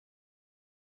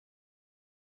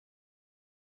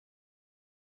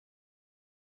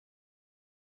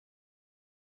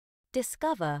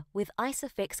Discover with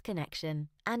ISOFIX connection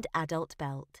and adult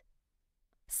belt.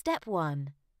 Step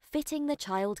 1. Fitting the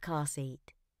child car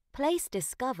seat. Place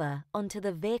Discover onto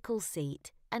the vehicle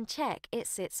seat and check it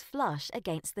sits flush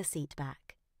against the seat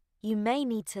back. You may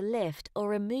need to lift or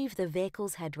remove the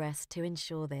vehicle's headrest to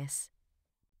ensure this.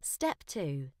 Step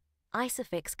 2.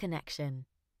 ISOFIX connection.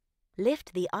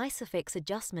 Lift the ISOFIX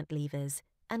adjustment levers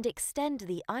and extend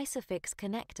the ISOFIX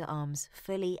connector arms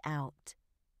fully out.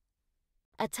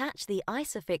 Attach the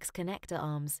ISOFIX connector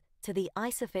arms to the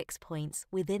ISOFIX points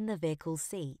within the vehicle's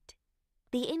seat.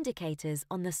 The indicators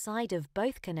on the side of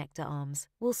both connector arms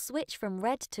will switch from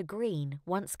red to green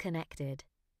once connected.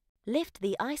 Lift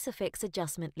the ISOFIX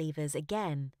adjustment levers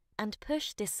again and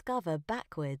push Discover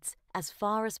backwards as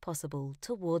far as possible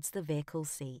towards the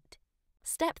vehicle's seat.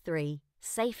 Step 3.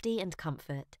 Safety and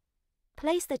comfort.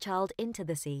 Place the child into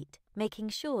the seat, making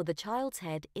sure the child's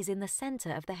head is in the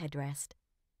center of the headrest.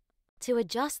 To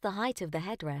adjust the height of the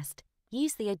headrest,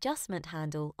 use the adjustment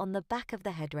handle on the back of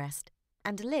the headrest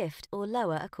and lift or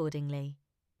lower accordingly.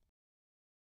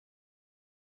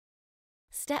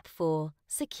 Step 4.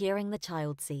 Securing the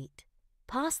child seat.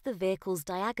 Pass the vehicle's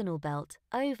diagonal belt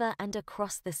over and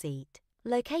across the seat,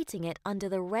 locating it under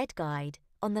the red guide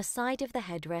on the side of the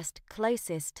headrest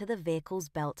closest to the vehicle's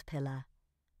belt pillar.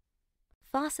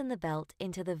 Fasten the belt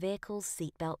into the vehicle's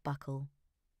seatbelt buckle.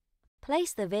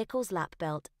 Place the vehicle's lap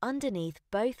belt underneath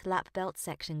both lap belt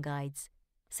section guides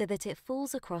so that it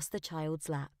falls across the child's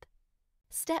lap.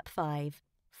 Step 5.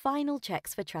 Final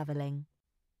checks for travelling.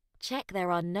 Check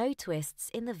there are no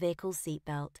twists in the vehicle's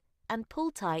seatbelt and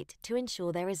pull tight to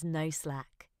ensure there is no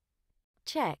slack.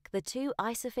 Check the two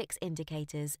ISOFIX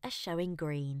indicators are showing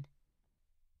green.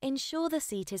 Ensure the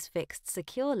seat is fixed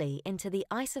securely into the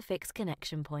ISOFIX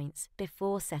connection points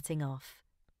before setting off.